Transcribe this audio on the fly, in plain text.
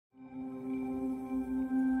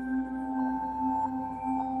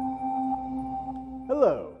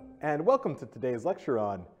and welcome to today's lecture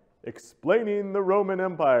on Explaining the Roman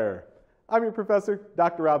Empire. I'm your professor,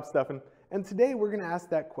 Dr. Rob Steffen, and today we're going to ask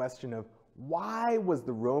that question of why was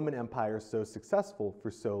the Roman Empire so successful for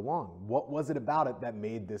so long? What was it about it that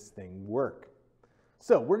made this thing work?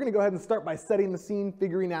 So we're going to go ahead and start by setting the scene,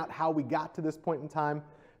 figuring out how we got to this point in time.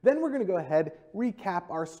 Then we're going to go ahead, recap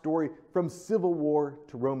our story from civil war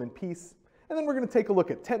to Roman peace. And then we're going to take a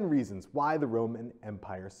look at 10 reasons why the Roman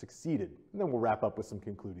Empire succeeded. And then we'll wrap up with some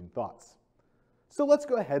concluding thoughts. So let's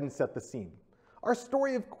go ahead and set the scene. Our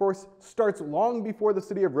story, of course, starts long before the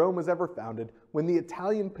city of Rome was ever founded, when the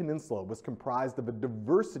Italian peninsula was comprised of a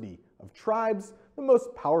diversity of tribes, the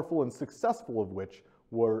most powerful and successful of which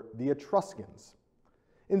were the Etruscans.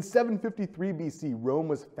 In 753 BC, Rome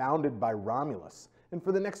was founded by Romulus, and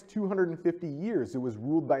for the next 250 years, it was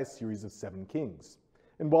ruled by a series of 7 kings.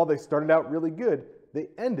 And while they started out really good, they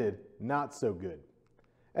ended not so good.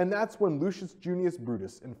 And that's when Lucius Junius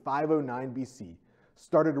Brutus in 509 BC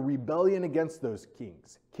started a rebellion against those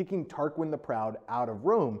kings, kicking Tarquin the Proud out of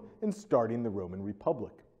Rome and starting the Roman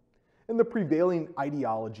Republic. And the prevailing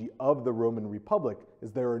ideology of the Roman Republic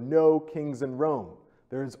is there are no kings in Rome.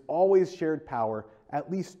 There is always shared power,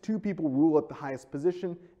 at least 2 people rule at the highest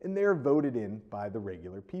position, and they are voted in by the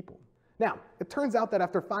regular people. Now, it turns out that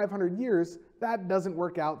after 500 years, that doesn't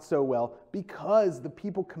work out so well because the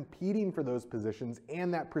people competing for those positions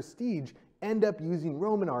and that prestige end up using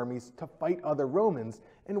Roman armies to fight other Romans,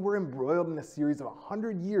 and we're embroiled in a series of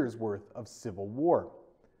 100 years worth of civil war.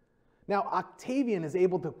 Now, Octavian is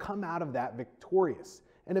able to come out of that victorious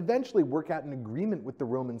and eventually work out an agreement with the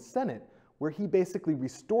Roman Senate where he basically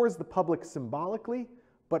restores the public symbolically,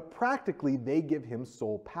 but practically they give him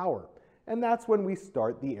sole power. And that's when we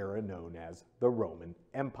start the era known as the Roman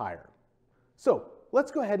Empire. So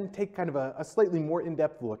let's go ahead and take kind of a slightly more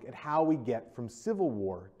in-depth look at how we get from civil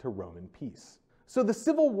war to Roman peace. So the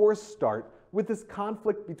civil wars start with this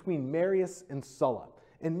conflict between Marius and Sulla.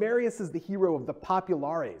 And Marius is the hero of the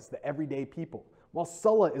populares, the everyday people, while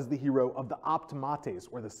Sulla is the hero of the optimates,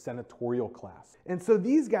 or the senatorial class. And so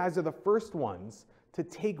these guys are the first ones to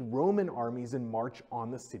take Roman armies and march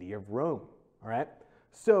on the city of Rome, all right?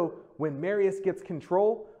 So when Marius gets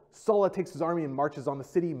control, Sulla takes his army and marches on the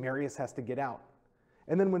city. Marius has to get out.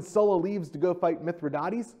 And then when Sulla leaves to go fight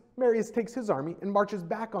Mithridates, Marius takes his army and marches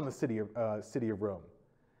back on the city of Rome.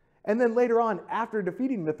 And then later on, after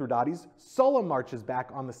defeating Mithridates, Sulla marches back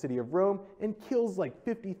on the city of Rome and kills like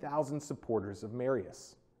 50,000 supporters of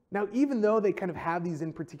Marius. Now, even though they kind of have these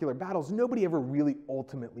in particular battles, nobody ever really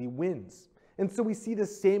ultimately wins. And so we see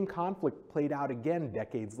this same conflict played out again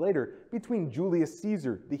decades later between Julius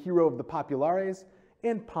Caesar, the hero of the populares,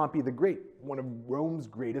 and Pompey the Great, one of Rome's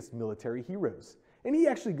greatest military heroes. And he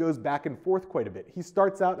actually goes back and forth quite a bit. He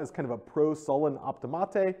starts out as kind of a pro-Sullan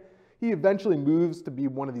optimate. He eventually moves to be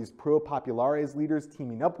one of these pro-populares leaders,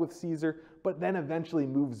 teaming up with Caesar, but then eventually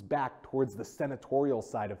moves back towards the senatorial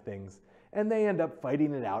side of things. And they end up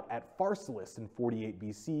fighting it out at Pharsalus in 48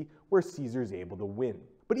 BC, where Caesar's able to win.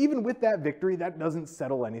 But even with that victory, that doesn't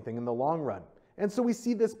settle anything in the long run. And so we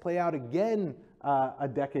see this play out again a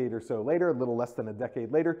decade or so later, a little less than a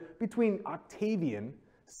decade later, between Octavian,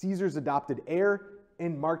 Caesar's adopted heir,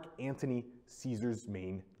 and Mark Antony, Caesar's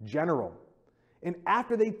main general. And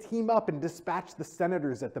after they team up and dispatch the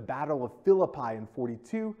senators at the Battle of Philippi in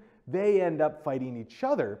 42, they end up fighting each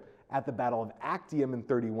other at the Battle of Actium in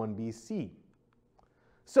 31 BC.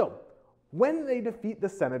 So, when they defeat the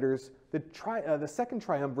senators, the second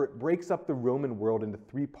triumvirate breaks up the Roman world into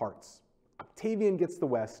 3 parts. Octavian gets the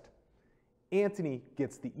west, Antony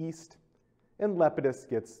gets the east, and Lepidus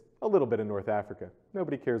gets a little bit of North Africa.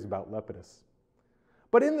 Nobody cares about Lepidus.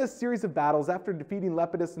 But in this series of battles, after defeating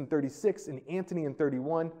Lepidus in 36 and Antony in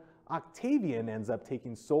 31, Octavian ends up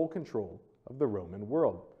taking sole control of the Roman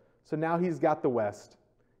world. So now he's got the west,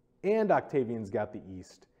 and Octavian's got the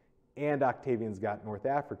east, and Octavian's got North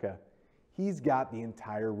Africa. He's got the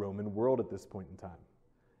entire Roman world at this point in time.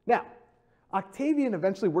 Now, Octavian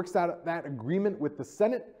eventually works out that agreement with the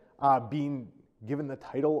Senate, being given the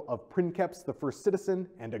title of Princeps, the first citizen,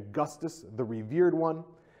 and Augustus, the revered one.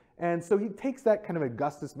 And so he takes that kind of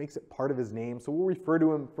Augustus, makes it part of his name, so we'll refer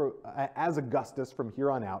to him as Augustus from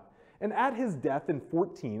here on out. And at his death in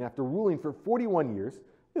 14, after ruling for 41 years,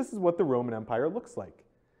 this is what the Roman Empire looks like.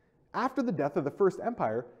 After the death of the First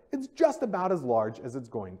Empire, it's just about as large as it's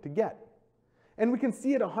going to get. And we can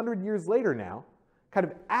see it 100 years later now, kind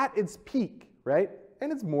of at its peak, right?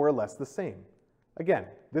 And it's more or less the same. Again,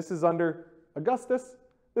 this is under Augustus,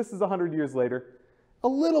 this is 100 years later. A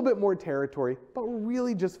little bit more territory, but we're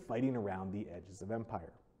really just fighting around the edges of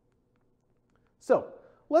empire. So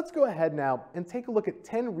Let's go ahead now and take a look at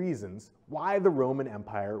 10 reasons why the Roman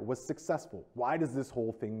Empire was successful. Why does this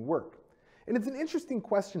whole thing work? And it's an interesting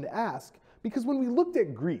question to ask because when we looked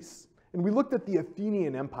at Greece and we looked at the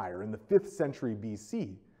Athenian Empire in the 5th century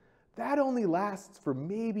BC, that only lasts for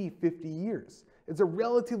maybe 50 years. It's a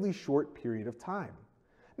relatively short period of time.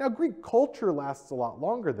 Now, Greek culture lasts a lot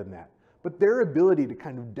longer than that, but their ability to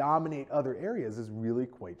kind of dominate other areas is really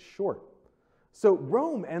quite short. So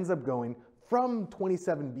Rome ends up going from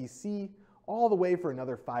 27 BC all the way for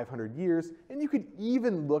another 500 years, and you could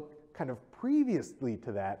even look kind of previously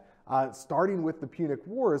to that, starting with the Punic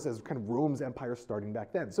Wars as kind of Rome's empire starting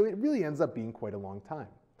back then. So it really ends up being quite a long time.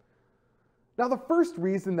 Now, the first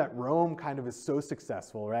reason that Rome kind of is so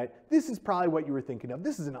successful, right? This is probably what you were thinking of.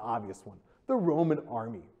 This is an obvious one. The Roman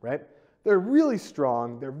army, right? They're really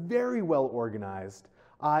strong. They're very well organized.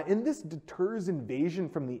 And this deters invasion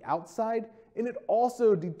from the outside, and it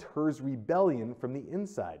also deters rebellion from the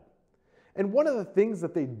inside. And one of the things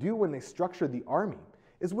that they do when they structure the army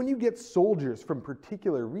is when you get soldiers from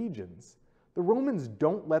particular regions, the Romans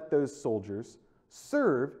don't let those soldiers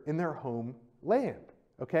serve in their home land.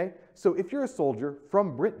 Okay? So if you're a soldier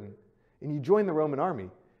from Britain and you join the Roman army,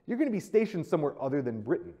 you're going to be stationed somewhere other than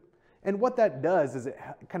Britain. And what that does is it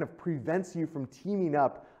kind of prevents you from teaming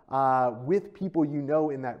up with people you know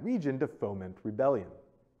in that region to foment rebellion.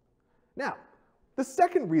 Now, the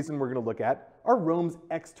second reason we're going to look at are Rome's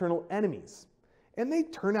external enemies. And they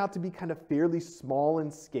turn out to be kind of fairly small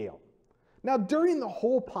in scale. Now, during the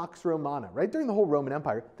whole Pax Romana, right, during the whole Roman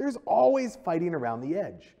Empire, there's always fighting around the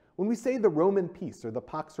edge. When we say the Roman peace or the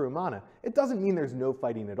Pax Romana, it doesn't mean there's no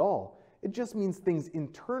fighting at all. It just means things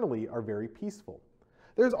internally are very peaceful.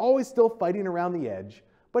 There's always still fighting around the edge,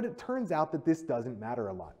 but it turns out that this doesn't matter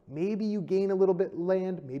a lot. Maybe you gain a little bit of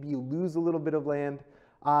land, maybe you lose a little bit of land,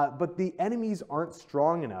 but the enemies aren't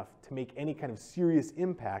strong enough to make any kind of serious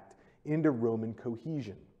impact into Roman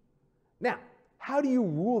cohesion. Now, how do you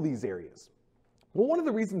rule these areas? Well, one of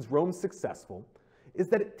the reasons Rome's successful is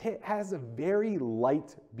that it has a very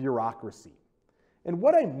light bureaucracy. And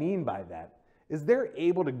what I mean by that is they're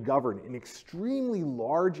able to govern an extremely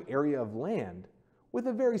large area of land with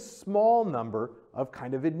a very small number of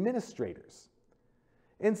kind of administrators.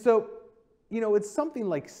 And so, it's something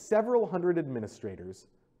like several hundred administrators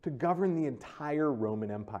to govern the entire Roman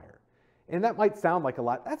Empire. And that might sound like a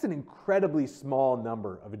lot. That's an incredibly small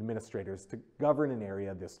number of administrators to govern an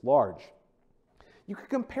area this large. You could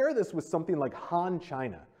compare this with something like Han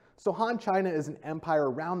China. So Han China is an empire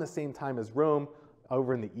around the same time as Rome,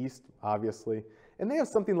 over in the east, obviously. And they have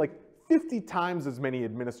something like 50 times as many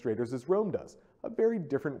administrators as Rome does. A very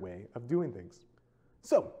different way of doing things.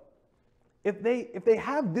 So, if they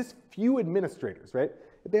have this few administrators, right?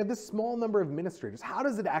 If they have this small number of administrators, how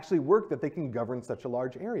does it actually work that they can govern such a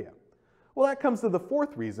large area? Well, that comes to the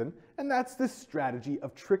fourth reason, and that's this strategy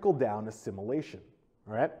of trickle-down assimilation,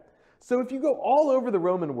 all right? So if you go all over the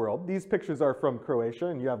Roman world, these pictures are from Croatia,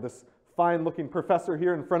 and you have this fine-looking professor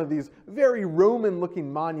here in front of these very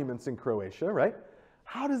Roman-looking monuments in Croatia, right?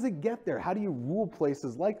 How does it get there? How do you rule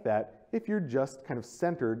places like that if you're just kind of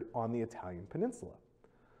centered on the Italian peninsula?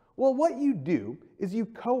 Well, what you do is you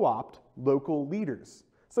co-opt local leaders.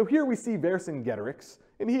 So here we see Vercingetorix,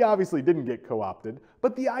 and he obviously didn't get co-opted,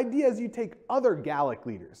 but the idea is you take other Gallic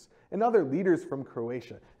leaders and other leaders from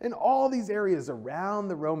Croatia and all these areas around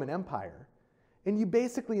the Roman Empire, and you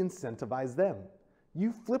basically incentivize them.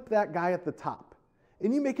 You flip that guy at the top,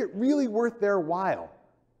 and you make it really worth their while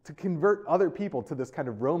to convert other people to this kind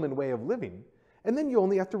of Roman way of living, and then you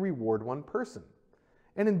only have to reward one person.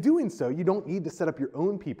 And in doing so, you don't need to set up your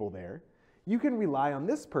own people there. You can rely on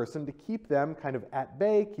this person to keep them kind of at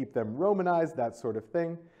bay, keep them Romanized, that sort of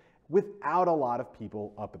thing, without a lot of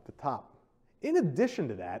people up at the top. In addition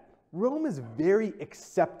to that, Rome is very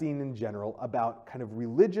accepting in general about kind of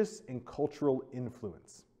religious and cultural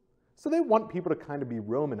influence. So they want people to kind of be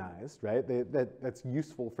Romanized, right? That's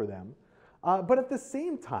useful for them. But at the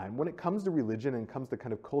same time, when it comes to religion and comes to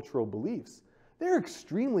kind of cultural beliefs, they're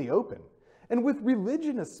extremely open. And with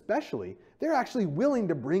religion especially, they're actually willing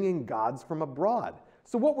to bring in gods from abroad.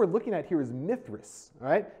 So what we're looking at here is Mithras, all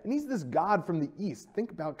right? And he's this god from the east.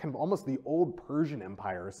 Think about kind of almost the old Persian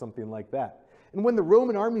Empire or something like that. And when the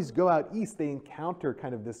Roman armies go out east, they encounter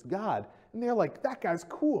kind of this god, and they're like, that guy's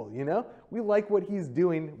cool, you know? We like what he's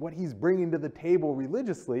doing, what he's bringing to the table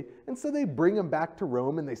religiously, and so they bring him back to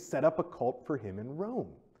Rome and they set up a cult for him in Rome.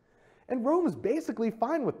 And Rome is basically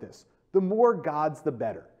fine with this. The more gods, the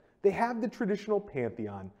better. They have the traditional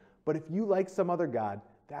pantheon, but if you like some other god,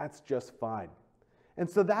 that's just fine. And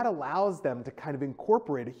so that allows them to kind of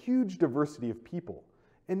incorporate a huge diversity of people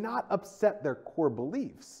and not upset their core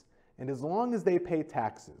beliefs. And as long as they pay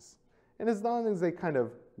taxes, and as long as they kind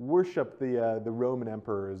of worship the Roman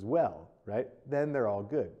emperor as well, right, then they're all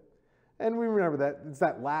good. And we remember that it's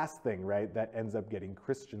that last thing, right, that ends up getting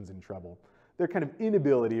Christians in trouble. Their kind of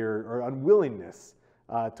inability or unwillingness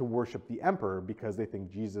to worship the emperor because they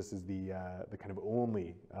think Jesus is the kind of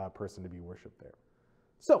only person to be worshipped there.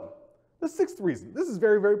 So the sixth reason, this is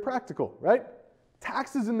very, very practical, right?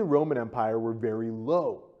 Taxes in the Roman Empire were very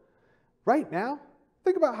low. Right now,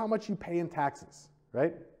 think about how much you pay in taxes,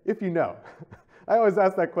 right? If you know. I always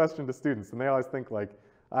ask that question to students, and they always think like,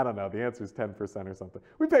 I don't know, the answer is 10% or something.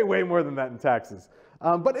 We pay way more than that in taxes.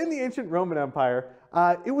 But in the ancient Roman Empire,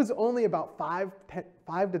 it was only about 5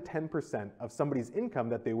 to 10% of somebody's income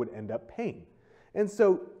that they would end up paying. And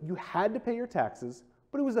so you had to pay your taxes,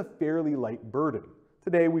 but it was a fairly light burden.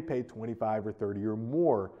 Today we pay 25 or 30 or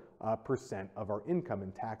more percent of our income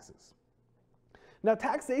in taxes. Now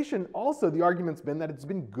taxation also, the argument's been that it's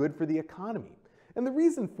been good for the economy. And the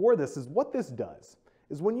reason for this is what this does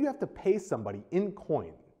is when you have to pay somebody in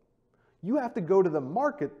coin, you have to go to the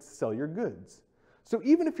market to sell your goods. So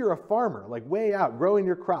even if you're a farmer, like way out, growing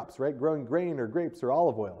your crops, right? Growing grain or grapes or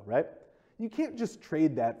olive oil, right? You can't just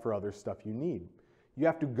trade that for other stuff you need. You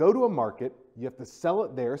have to go to a market, you have to sell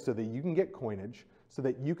it there so that you can get coinage, so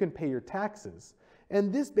that you can pay your taxes.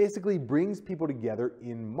 And this basically brings people together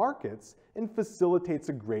in markets and facilitates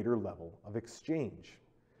a greater level of exchange.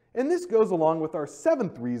 And this goes along with our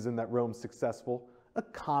seventh reason that Rome's successful, a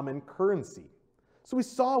common currency. So we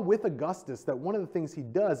saw with Augustus that one of the things he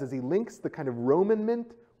does is he links the kind of Roman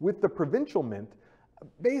mint with the provincial mint,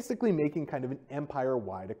 basically making kind of an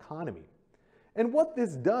empire-wide economy. And what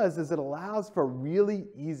this does is it allows for really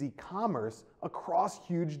easy commerce across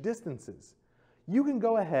huge distances. You can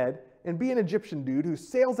go ahead and be an Egyptian dude who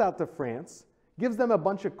sails out to France, gives them a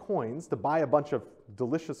bunch of coins to buy a bunch of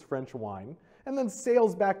delicious French wine, and then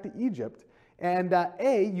sails back to Egypt. And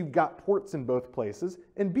A, you've got ports in both places,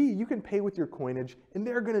 and B, you can pay with your coinage, and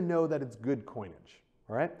they're going to know that it's good coinage,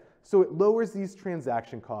 all right? So it lowers these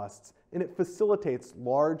transaction costs, and it facilitates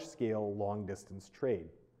large-scale, long-distance trade.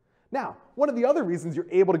 Now, one of the other reasons you're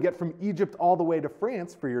able to get from Egypt all the way to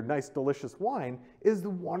France for your nice, delicious wine is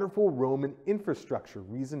the wonderful Roman infrastructure,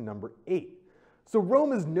 reason number 8. So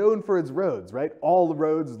Rome is known for its roads, right? All the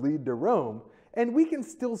roads lead to Rome. And we can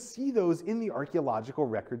still see those in the archaeological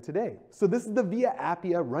record today. So this is the Via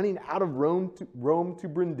Appia running out of Rome to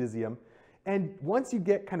Brundisium. And once you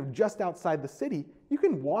get kind of just outside the city, you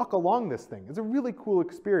can walk along this thing. It's a really cool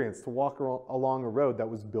experience to walk along a road that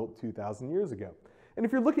was built 2,000 years ago. And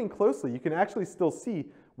if you're looking closely, you can actually still see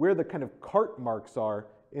where the kind of cart marks are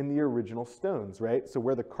in the original stones, right? So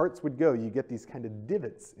where the carts would go, you get these kind of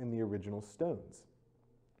divots in the original stones.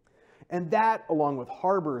 And that, along with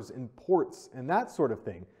harbors and ports and that sort of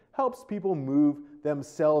thing, helps people move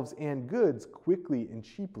themselves and goods quickly and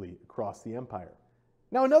cheaply across the empire.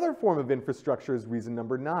 Now, another form of infrastructure is reason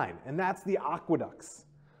number 9, and that's the aqueducts.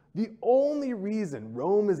 The only reason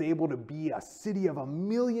Rome is able to be a city of 1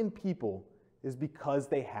 million people is because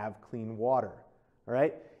they have clean water, all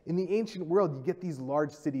right? In the ancient world, you get these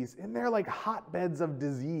large cities, and they're like hotbeds of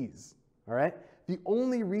disease, all right? The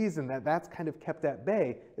only reason that that's kind of kept at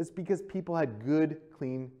bay is because people had good,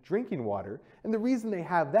 clean drinking water. And the reason they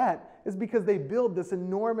have that is because they build this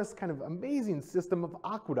enormous kind of amazing system of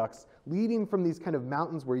aqueducts leading from these kind of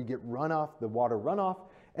mountains where you get runoff, the water runoff,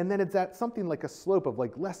 and then it's at something like a slope of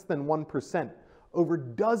like less than 1% over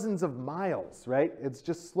dozens of miles, right? It's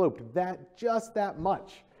just sloped just that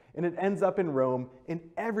much. And it ends up in Rome, and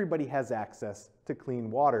everybody has access to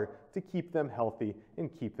clean water to keep them healthy and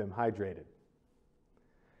keep them hydrated.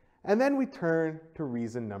 And then we turn to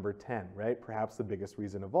reason number 10, right? Perhaps the biggest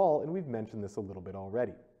reason of all, and we've mentioned this a little bit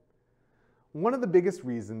already. One of the biggest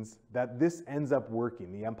reasons that this ends up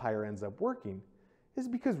working, the empire ends up working, is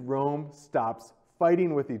because Rome stops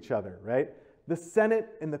fighting with each other, right? The Senate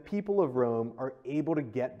and the people of Rome are able to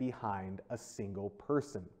get behind a single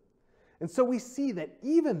person. And so we see that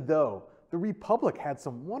even though the Republic had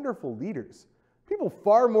some wonderful leaders, people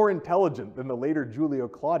far more intelligent than the later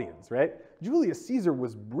Julio-Claudians, right? Julius Caesar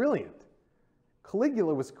was brilliant.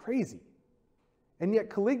 Caligula was crazy. And yet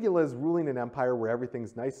Caligula is ruling an empire where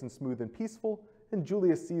everything's nice and smooth and peaceful, and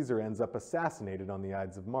Julius Caesar ends up assassinated on the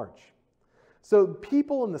Ides of March. So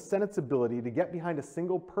people and the Senate's ability to get behind a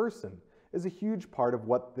single person is a huge part of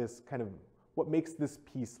what makes this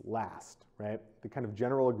peace last, right? The kind of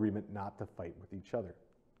general agreement not to fight with each other.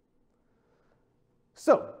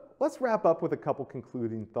 So let's wrap up with a couple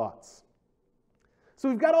concluding thoughts. So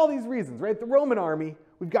we've got all these reasons, right? The Roman army,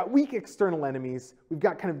 we've got weak external enemies, we've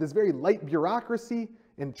got kind of this very light bureaucracy,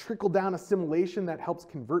 and trickle-down assimilation that helps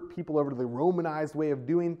convert people over to the Romanized way of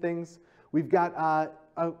doing things. We've got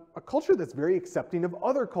a culture that's very accepting of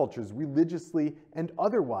other cultures, religiously and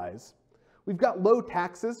otherwise. We've got low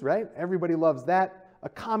taxes, right? Everybody loves that. A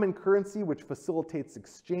common currency which facilitates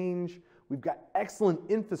exchange. We've got excellent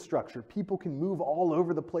infrastructure. People can move all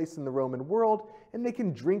over the place in the Roman world, and they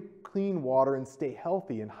can drink clean water and stay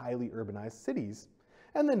healthy in highly urbanized cities.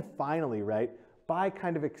 And then finally, right, by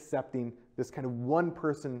kind of accepting this kind of one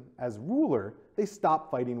person as ruler, they stop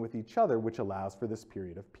fighting with each other, which allows for this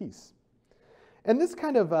period of peace. And this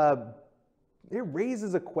kind of, it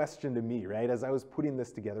raises a question to me, right? As I was putting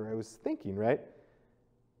this together, I was thinking, right,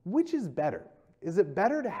 which is better? Is it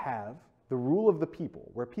better to have the rule of the people,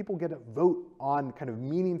 where people get a vote on kind of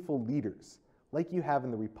meaningful leaders, like you have in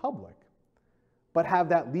the Republic, but have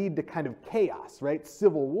that lead to kind of chaos, right?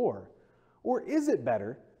 Civil war. Or is it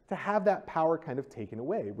better to have that power kind of taken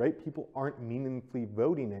away, right? People aren't meaningfully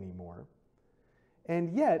voting anymore.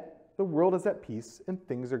 And yet, the world is at peace and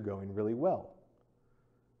things are going really well.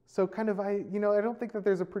 So kind of, I don't think that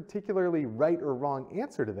there's a particularly right or wrong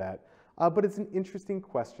answer to that, but it's an interesting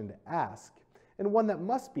question to ask, and one that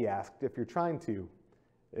must be asked if you're trying to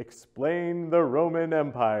explain the Roman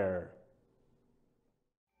Empire.